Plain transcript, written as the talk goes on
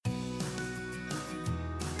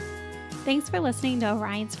Thanks for listening to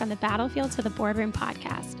Orion's From the Battlefield to the Boardroom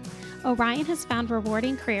podcast. Orion has found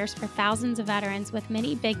rewarding careers for thousands of veterans with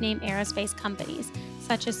many big-name aerospace companies,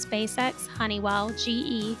 such as SpaceX, Honeywell,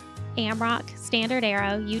 GE, AMROC,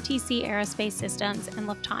 StandardAero, UTC Aerospace Systems, and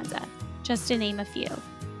Lufthansa, just to name a few.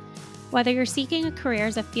 Whether you're seeking a career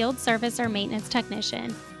as a field service or maintenance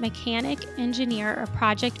technician, mechanic, engineer, or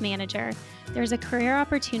project manager, there's a career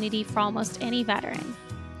opportunity for almost any veteran.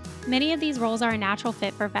 Many of these roles are a natural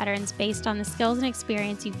fit for veterans based on the skills and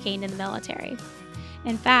experience you've gained in the military.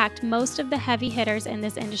 In fact, most of the heavy hitters in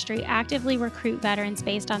this industry actively recruit veterans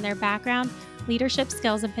based on their background, leadership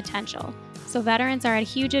skills, and potential, so veterans are at a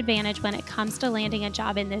huge advantage when it comes to landing a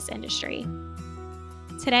job in this industry.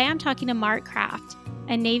 Today I'm talking to Mark Kraft,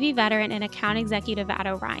 a Navy veteran and account executive at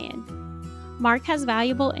Orion. Mark has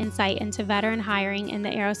valuable insight into veteran hiring in the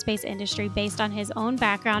aerospace industry based on his own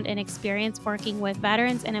background and experience working with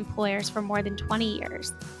veterans and employers for more than 20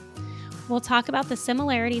 years. We'll talk about the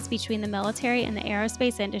similarities between the military and the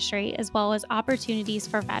aerospace industry, as well as opportunities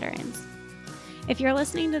for veterans. If you're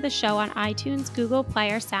listening to the show on iTunes, Google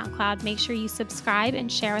Play, or SoundCloud, make sure you subscribe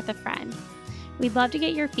and share with a friend. We'd love to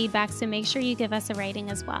get your feedback, so make sure you give us a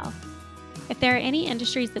rating as well. If there are any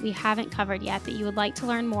industries that we haven't covered yet that you would like to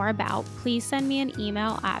learn more about, please send me an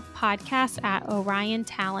email at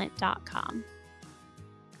podcast@oriontalent.com.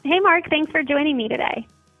 Hey, Mark, thanks for joining me today.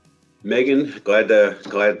 Megan, glad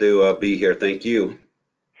to be here. Thank you.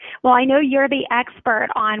 Well, I know you're the expert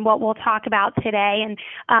on what we'll talk about today. And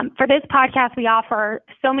for this podcast, we offer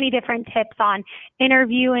so many different tips on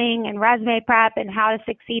interviewing and resume prep and how to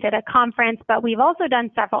succeed at a conference. But we've also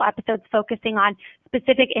done several episodes focusing on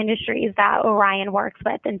specific industries that Orion works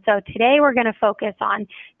with. And so today we're going to focus on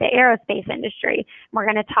the aerospace industry. We're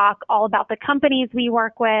going to talk all about the companies we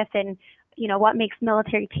work with and what makes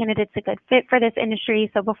military candidates a good fit for this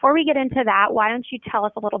industry. So before we get into that, why don't you tell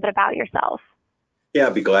us a little bit about yourself? Yeah,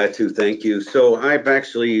 I'd be glad to. Thank you. So my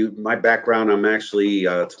background, I'm actually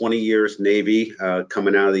 20 years Navy,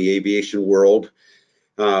 coming out of the aviation world.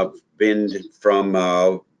 Been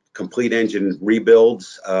from complete engine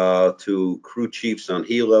rebuilds to crew chiefs on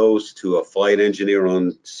helos, to a flight engineer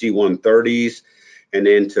on C-130s, and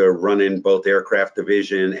then to running both aircraft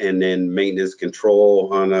division and then maintenance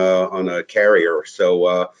control on a carrier.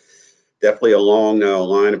 So definitely a long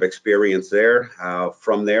line of experience there.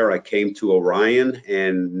 From there, I came to Orion,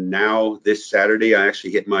 and now this Saturday, I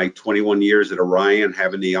actually hit my 21 years at Orion,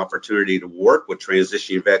 having the opportunity to work with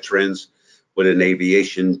transitioning veterans with an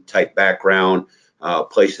aviation type background,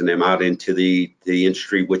 placing them out into the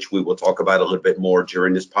industry, which we will talk about a little bit more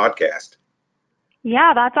during this podcast.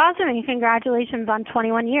 Yeah, that's awesome. And congratulations on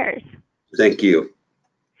 21 years. Thank you.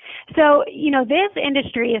 So, this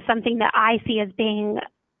industry is something that I see as being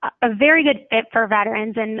a very good fit for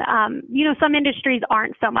veterans. And, some industries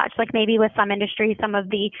aren't so much. Like maybe with some industries, some of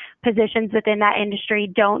the positions within that industry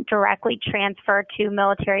don't directly transfer to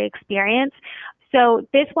military experience. So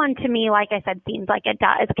this one, to me, like I said, seems like it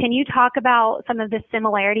does. Can you talk about some of the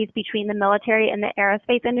similarities between the military and the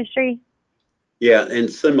aerospace industry? Yeah, and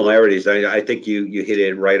similarities, I think you hit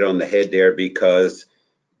it right on the head there, because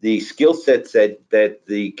the skill sets that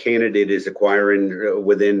the candidate is acquiring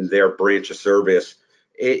within their branch of service,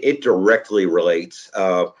 it directly relates.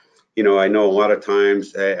 I know a lot of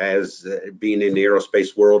times, as being in the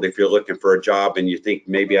aerospace world, if you're looking for a job and you think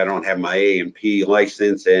maybe I don't have my A&P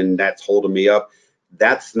license and that's holding me up,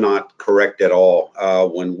 that's not correct at all.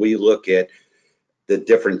 When we look at the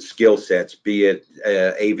different skill sets, be it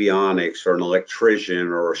avionics or an electrician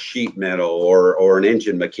or a sheet metal or an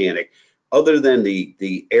engine mechanic, other than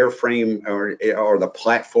the airframe or the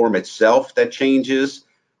platform itself that changes,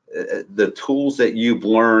 the tools that you've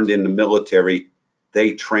learned in the military,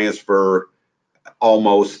 they transfer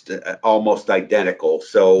almost identical.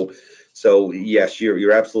 So yes,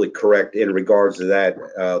 you're absolutely correct in regards to that.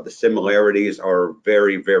 The similarities are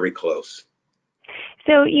very, very close.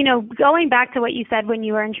 So, going back to what you said when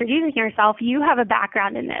you were introducing yourself, you have a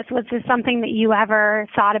background in this. Was this something that you ever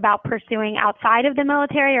thought about pursuing outside of the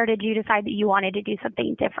military, or did you decide that you wanted to do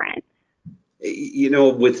something different?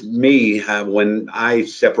 With me, when I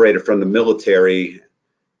separated from the military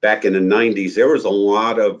back in the 90s, there was a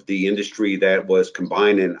lot of the industry that was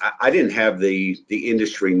combined, and I didn't have the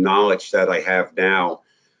industry knowledge that I have now.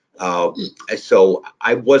 So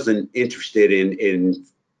I wasn't interested in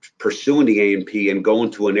pursuing the A&P and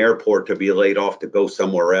going to an airport to be laid off to go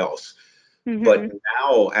somewhere else. Mm-hmm. But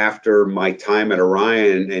now, after my time at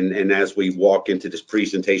Orion, and as we walk into this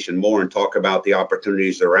presentation more and talk about the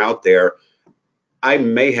opportunities that are out there, I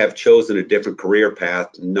may have chosen a different career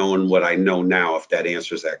path knowing what I know now, if that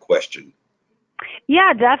answers that question.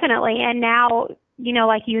 Yeah, definitely. And now,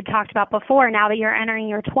 like you talked about before, now that you're entering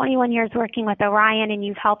your 21 years working with Orion and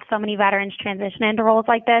you've helped so many veterans transition into roles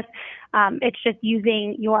like this, it's just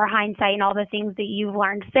using your hindsight and all the things that you've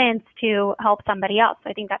learned since to help somebody else.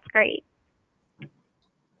 I think that's great.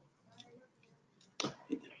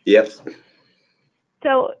 Yes.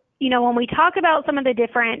 So, when we talk about some of the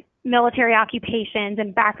different military occupations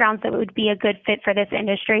and backgrounds that would be a good fit for this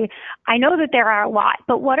industry, I know that there are a lot,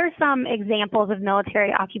 but what are some examples of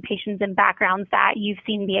military occupations and backgrounds that you've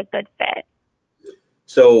seen be a good fit?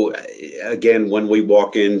 So again, when we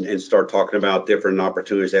walk in and start talking about different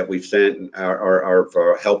opportunities that we've sent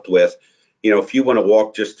or helped with, if you want to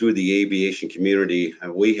walk just through the aviation community,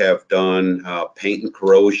 we have done paint and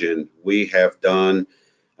corrosion, we have done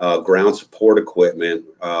ground support equipment,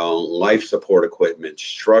 life support equipment,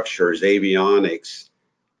 structures, avionics,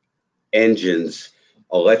 engines,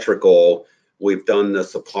 electrical. We've done the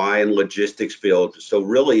supply and logistics field. So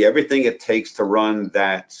really everything it takes to run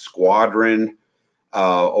that squadron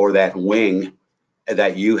or that wing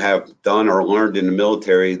that you have done or learned in the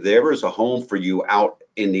military, there is a home for you out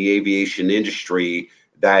in the aviation industry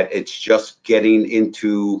that it's just getting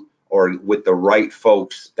into, or with the right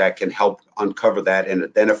folks that can help uncover that and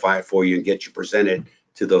identify it for you and get you presented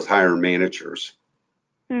to those hiring managers.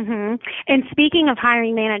 Mm-hmm. And speaking of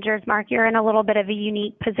hiring managers, Mark, you're in a little bit of a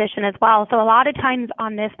unique position as well. So a lot of times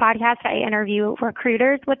on this podcast, I interview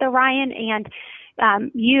recruiters with Orion,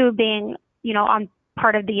 and you being, on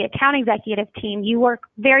part of the account executive team, you work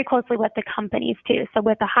very closely with the companies too. So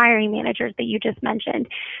with the hiring managers that you just mentioned,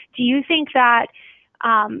 do you think that,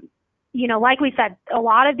 like we said, a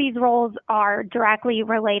lot of these roles are directly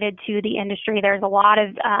related to the industry. There's a lot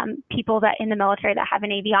of people that in the military that have an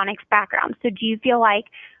avionics background. So do you feel like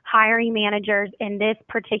hiring managers in this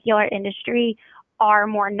particular industry are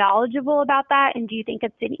more knowledgeable about that? And do you think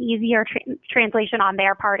it's an easier translation on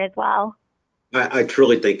their part as well? I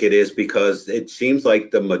truly think it is, because it seems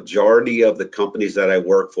like the majority of the companies that I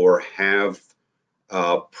work for have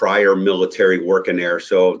prior military work in there.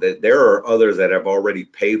 So there are others that have already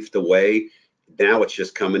paved the way. Now it's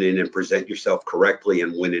just coming in and present yourself correctly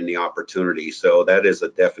and winning the opportunity. So that is a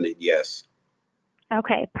definite yes.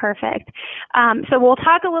 Okay, perfect. So we'll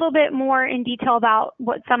talk a little bit more in detail about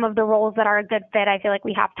what some of the roles that are a good fit. I feel like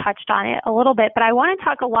we have touched on it a little bit, but I want to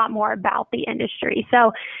talk a lot more about the industry.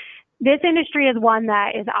 So this industry is one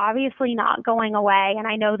that is obviously not going away, and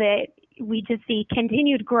I know that we just see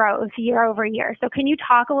continued growth year over year. So can you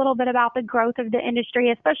talk a little bit about the growth of the industry,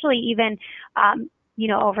 especially even,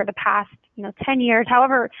 over the past, 10 years?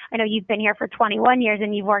 However, I know you've been here for 21 years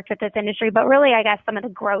and you've worked with this industry, but really, I guess, some of the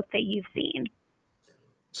growth that you've seen.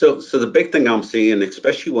 So the big thing I'm seeing,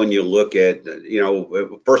 especially when you look at,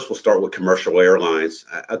 first we'll start with commercial airlines.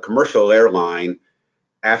 A commercial airline,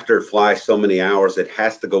 after it flies so many hours, it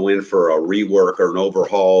has to go in for a rework or an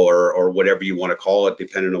overhaul or whatever you want to call it,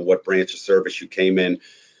 depending on what branch of service you came in.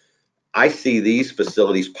 I see these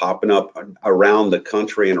facilities popping up around the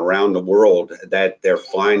country and around the world that they're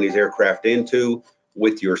flying these aircraft into.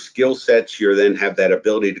 With your skill sets, you then have that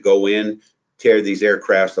ability to go in, tear these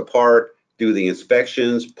aircrafts apart, do the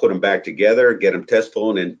inspections, put them back together, get them test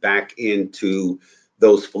flown, and back into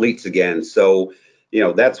those fleets again. So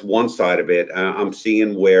that's one side of it. I'm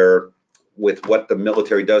seeing where, with what the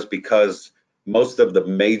military does, because most of the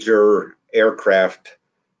major aircraft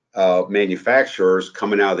manufacturers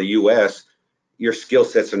coming out of the U.S., your skill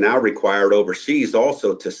sets are now required overseas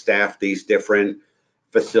also to staff these different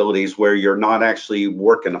facilities, where you're not actually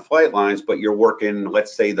working the flight lines, but you're working,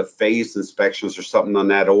 let's say, the phased inspections or something on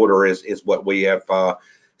that order is what we have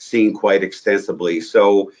seen quite extensively.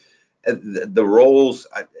 So the roles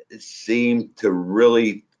seem to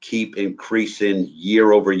really keep increasing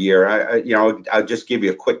year over year. I'll just give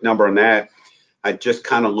you a quick number on that. I just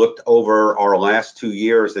kind of looked over our last 2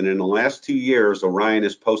 years, and in the last 2 years, Orion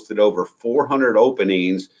has posted over 400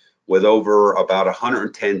 openings with over about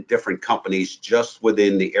 110 different companies just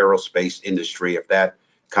within the aerospace industry, if that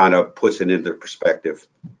kind of puts it into perspective.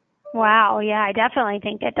 Wow. Yeah, I definitely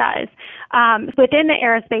think it does. Within the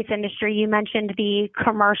aerospace industry, you mentioned the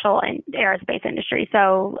commercial and aerospace industry.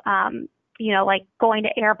 So, like going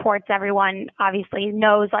to airports, everyone obviously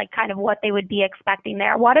knows like kind of what they would be expecting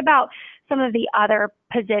there. What about some of the other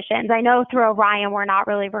positions? I know through Orion, we're not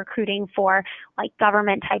really recruiting for like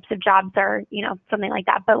government types of jobs or, something like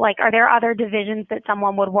that. But like, are there other divisions that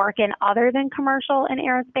someone would work in other than commercial and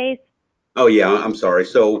aerospace? Oh, yeah, I'm sorry.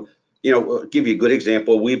 So, I'll give you a good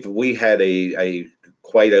example. We had a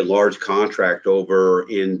quite a large contract over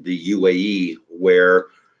in the UAE, where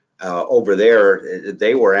over there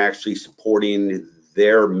they were actually supporting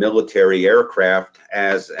their military aircraft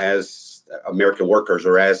as American workers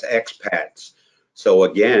or as expats. So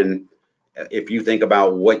again, if you think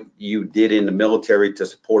about what you did in the military to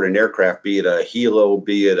support an aircraft, be it a helo,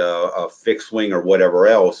 be it a fixed wing or whatever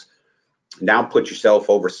else, now put yourself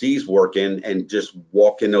overseas working and just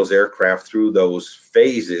walking those aircraft through those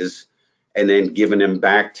phases and then giving them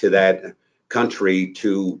back to that country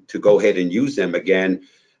to go ahead and use them again.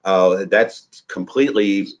 That's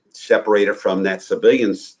completely separated from that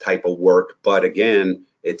civilians type of work, but again,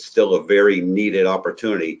 it's still a very needed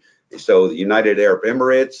opportunity. So the United Arab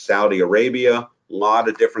Emirates, Saudi Arabia, a lot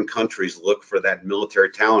of different countries look for that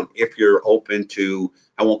military talent if you're open to,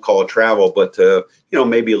 I won't call it travel, but to,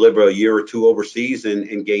 maybe live a year or two overseas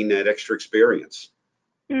and gain that extra experience.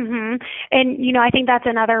 Mm-hmm. And, I think that's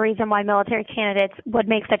another reason why military candidates would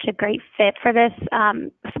make such a great fit for this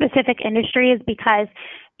specific industry is because,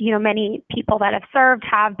 many people that have served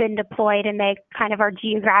have been deployed and they kind of are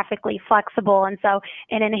geographically flexible. And so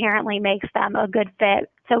it inherently makes them a good fit.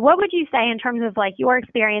 So what would you say in terms of like your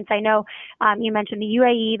experience? I know you mentioned the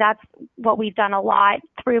UAE, that's what we've done a lot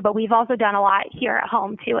through, but we've also done a lot here at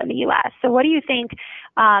home too in the US. So what do you think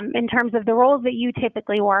in terms of the roles that you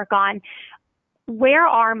typically work on? Where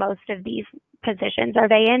are most of these positions? Are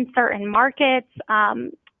they in certain markets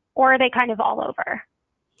or are they kind of all over?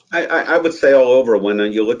 I would say all over. When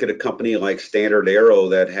you look at a company like Standard Aero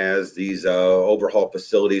that has these overhaul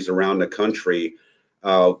facilities around the country,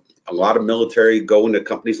 a lot of military go into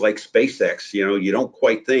companies like SpaceX. You don't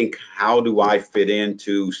quite think, how do I fit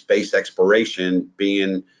into space exploration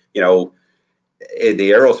being, in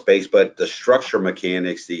the aerospace, but the structure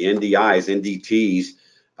mechanics, the NDIs,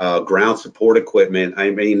 NDTs, ground support equipment. I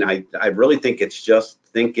mean, I really think it's just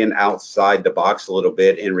thinking outside the box a little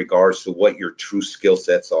bit in regards to what your true skill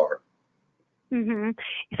sets are. Mm-hmm.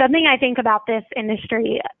 Something I think about this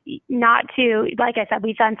industry, like I said,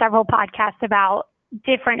 we've done several podcasts about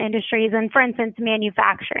different industries. And for instance,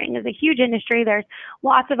 manufacturing is a huge industry. There's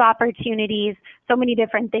lots of opportunities, so many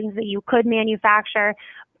different things that you could manufacture.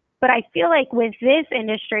 But I feel like with this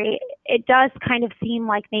industry, it does kind of seem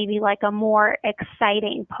like maybe like a more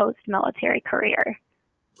exciting post-military career.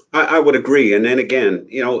 I would agree. And then again,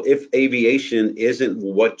 if aviation isn't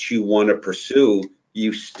what you want to pursue,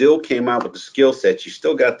 you still came out with the skill sets. You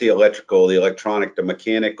still got the electrical, the electronic, the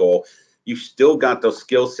mechanical. You still got those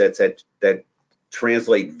skill sets that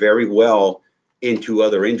translate very well into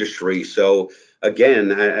other industries. So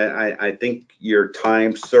again, I think your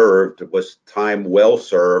time served was time well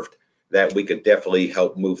served, that we could definitely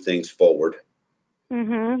help move things forward.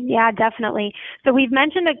 Mm-hmm. Yeah, definitely. So we've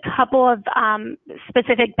mentioned a couple of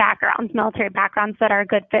specific backgrounds, military backgrounds that are a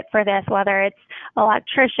good fit for this, whether it's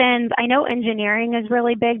electricians. I know engineering is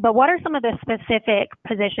really big, but what are some of the specific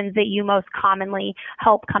positions that you most commonly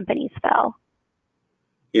help companies fill?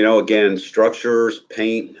 Again, structures,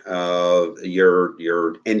 paint, your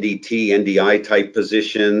NDT, NDI type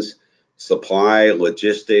positions, supply,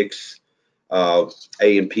 logistics,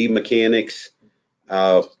 A&P mechanics,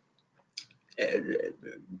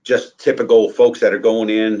 just typical folks that are going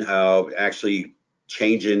in, actually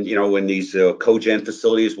changing, in these cogen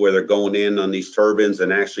facilities where they're going in on these turbines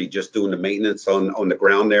and actually just doing the maintenance on the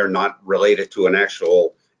ground there, not related to an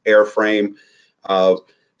actual airframe.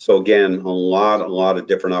 So again, a lot of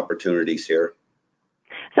different opportunities here.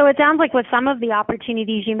 So it sounds like with some of the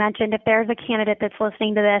opportunities you mentioned, if there's a candidate that's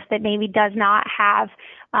listening to this that maybe does not have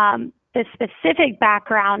the specific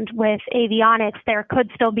background with avionics, there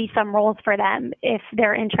could still be some roles for them if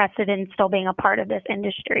they're interested in still being a part of this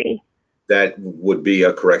industry. That would be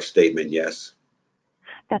a correct statement, yes.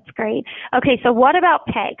 That's great. Okay, so what about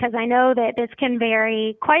pay? Because I know that this can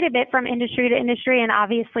vary quite a bit from industry to industry, and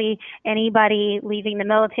obviously anybody leaving the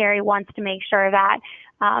military wants to make sure that,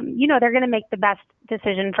 they're going to make the best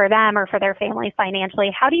decision for them or for their family financially.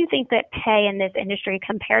 How do you think that pay in this industry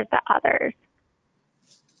compares to others?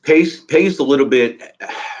 Pays a little bit.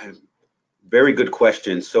 Very good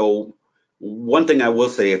question. So one thing I will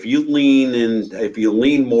say, if you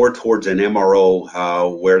lean more towards an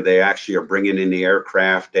MRO, where they actually are bringing in the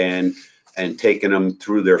aircraft and taking them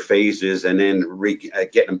through their phases and then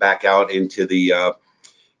getting them back out into the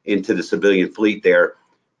civilian fleet there,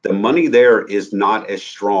 the money there is not as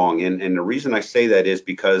strong. And the reason I say that is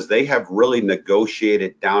because they have really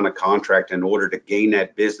negotiated down a contract in order to gain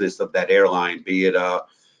that business of that airline, be it a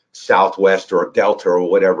Southwest or a Delta or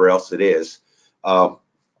whatever else it is.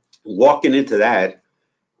 Walking into that,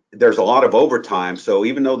 there's a lot of overtime. So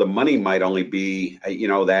even though the money might only be,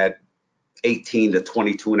 that 18 to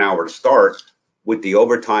 22 an hour to start, with the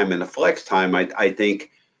overtime and the flex time, I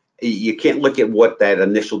think you can't look at what that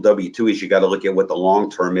initial W-2 is. You got to look at what the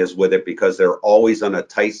long term is with it, because they're always on a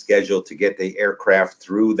tight schedule to get the aircraft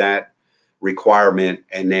through that requirement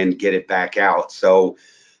and then get it back out. So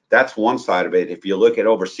that's one side of it. If you look at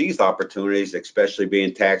overseas opportunities, especially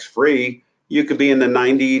being tax-free, you could be in the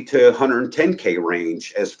 90 to 110K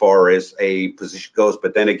range as far as a position goes.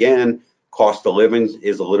 But then again, cost of living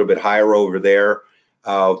is a little bit higher over there.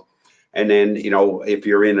 And then, if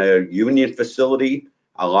you're in a union facility,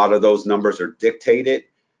 a lot of those numbers are dictated.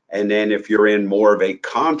 And then if you're in more of a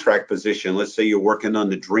contract position, let's say you're working on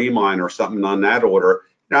the Dreamline or something on that order,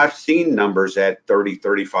 now I've seen numbers at $30,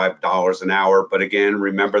 $35 an hour, but again,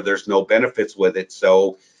 remember there's no benefits with it.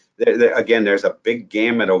 So again, there's a big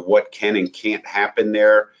gamut of what can and can't happen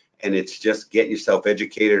there. And it's just getting yourself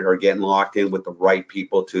educated or getting locked in with the right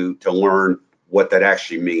people to learn what that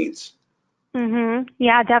actually means.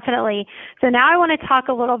 Yeah, definitely. So now I want to talk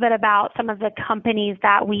a little bit about some of the companies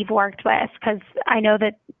that we've worked with, because I know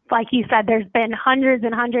that, like you said, there's been hundreds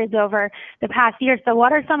and hundreds over the past year. So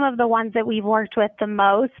what are some of the ones that we've worked with the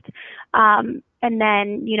most? And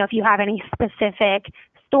then, if you have any specific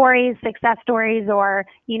stories, success stories, or,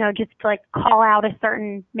 just to call out a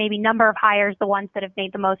certain maybe number of hires, the ones that have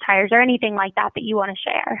made the most hires, or anything like that you want to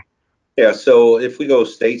share. Yeah, so if we go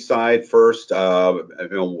stateside first,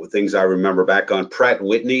 things I remember back on Pratt &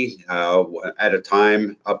 Whitney, at a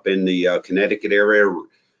time up in the Connecticut area,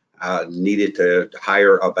 needed to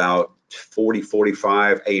hire about 40,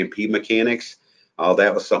 45 A&P mechanics.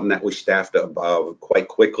 That was something that we staffed up quite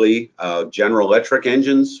quickly. General Electric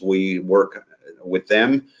engines, we work with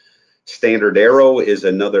them. Standard Aero is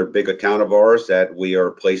another big account of ours that we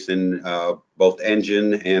are placing both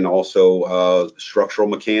engine and also structural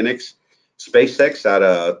mechanics. SpaceX out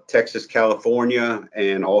of Texas, California,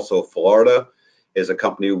 and also Florida is a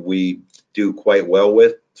company we do quite well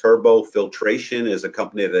with. Turbo Filtration is a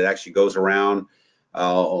company that actually goes around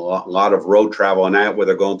a lot of road travel on that, where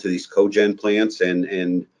they're going to these cogen plants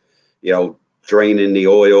and draining the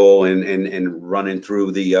oil and running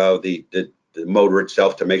through the motor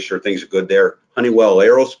itself to make sure things are good there. Honeywell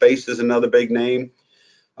Aerospace is another big name.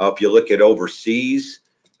 If you look at overseas,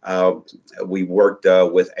 we worked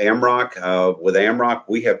with Amrock. With Amrock,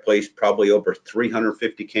 we have placed probably over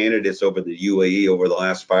 350 candidates over the UAE over the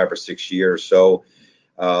last 5 or 6 years. So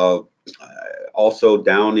also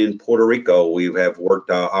down in Puerto Rico, we have worked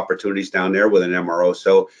opportunities down there with an MRO.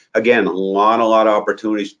 So again, a lot of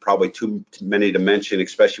opportunities, probably too many to mention,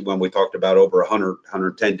 especially when we talked about over 100,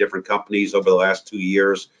 110 different companies over the last 2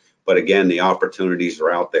 years. But again, the opportunities are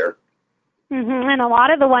out there. And a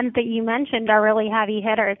lot of the ones that you mentioned are really heavy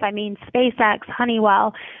hitters. I mean, SpaceX,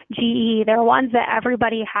 Honeywell, GE, they're ones that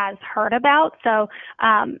everybody has heard about. So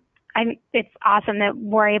it's awesome that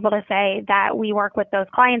we're able to say that we work with those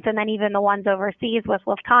clients, and then even the ones overseas with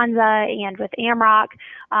Lufthansa and with Amrock.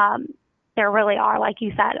 There really are, like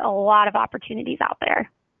you said, a lot of opportunities out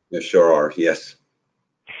there. There sure are, yes.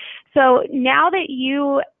 So now that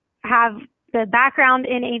you have the background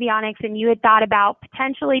in avionics and you had thought about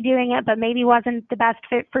potentially doing it, but maybe wasn't the best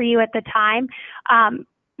fit for you at the time,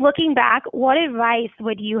 looking back, what advice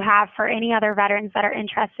would you have for any other veterans that are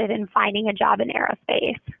interested in finding a job in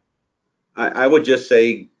aerospace? I would just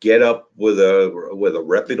say get up with a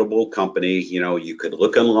reputable company. You could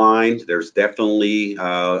look online. There's definitely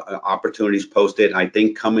opportunities posted. I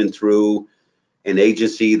think coming through an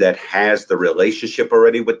agency that has the relationship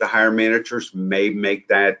already with the hiring managers may make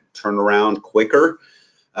that turnaround quicker.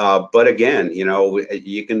 But again,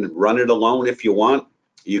 you can run it alone if you want.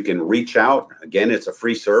 You can reach out. Again, it's a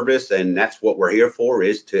free service, and that's what we're here for,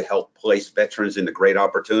 is to help place veterans into great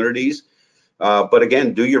opportunities. But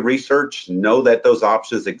again, do your research, know that those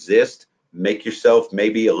options exist, make yourself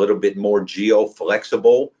maybe a little bit more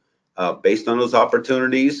geo-flexible based on those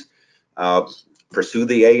opportunities. Pursue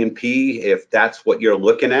the A&P if that's what you're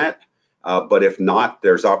looking at. But if not,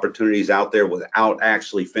 there's opportunities out there without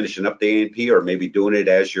actually finishing up the A&P, or maybe doing it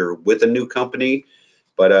as you're with a new company.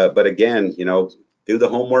 But again, do the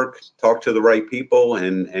homework, talk to the right people,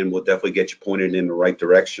 and we'll definitely get you pointed in the right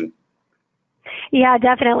direction. Yeah,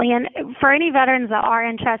 definitely. And for any veterans that are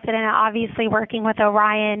interested in it, obviously working with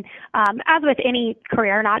Orion, as with any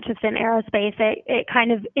career, not just in aerospace, it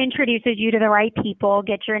kind of introduces you to the right people,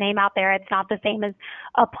 gets your name out there. It's not the same as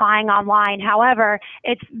applying online. However,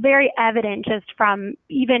 it's very evident just from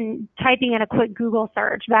even typing in a quick Google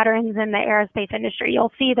search, veterans in the aerospace industry.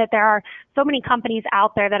 You'll see that there are so many companies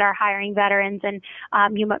out there that are hiring veterans, and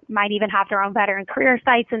you might even have their own veteran career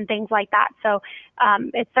sites and things like that. So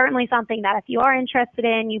it's certainly something that if you are interested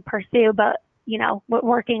in, you pursue, but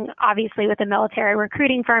working obviously with a military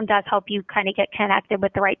recruiting firm does help you kind of get connected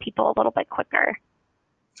with the right people a little bit quicker.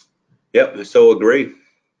 Yep, so agree.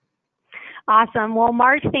 Awesome. Well,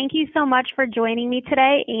 Mark, thank you so much for joining me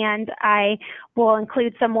today, and I will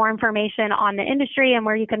include some more information on the industry and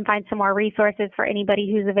where you can find some more resources for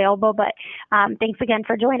anybody who's available. But thanks again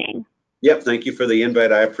for joining. Yep, thank you for the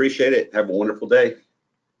invite. I appreciate it. Have a wonderful day.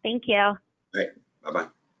 Thank you. All right, bye-bye.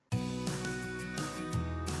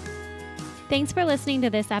 Thanks for listening to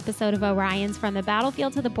this episode of Orion's From the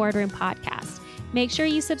Battlefield to the Boardroom podcast. Make sure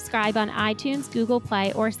you subscribe on iTunes, Google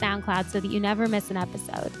Play, or SoundCloud so that you never miss an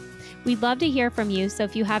episode. We'd love to hear from you, so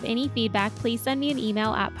if you have any feedback, please send me an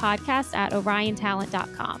email at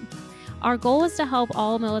podcast@oriontalent.com. Our goal is to help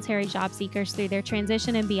all military job seekers through their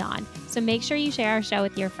transition and beyond, so make sure you share our show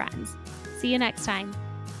with your friends. See you next time.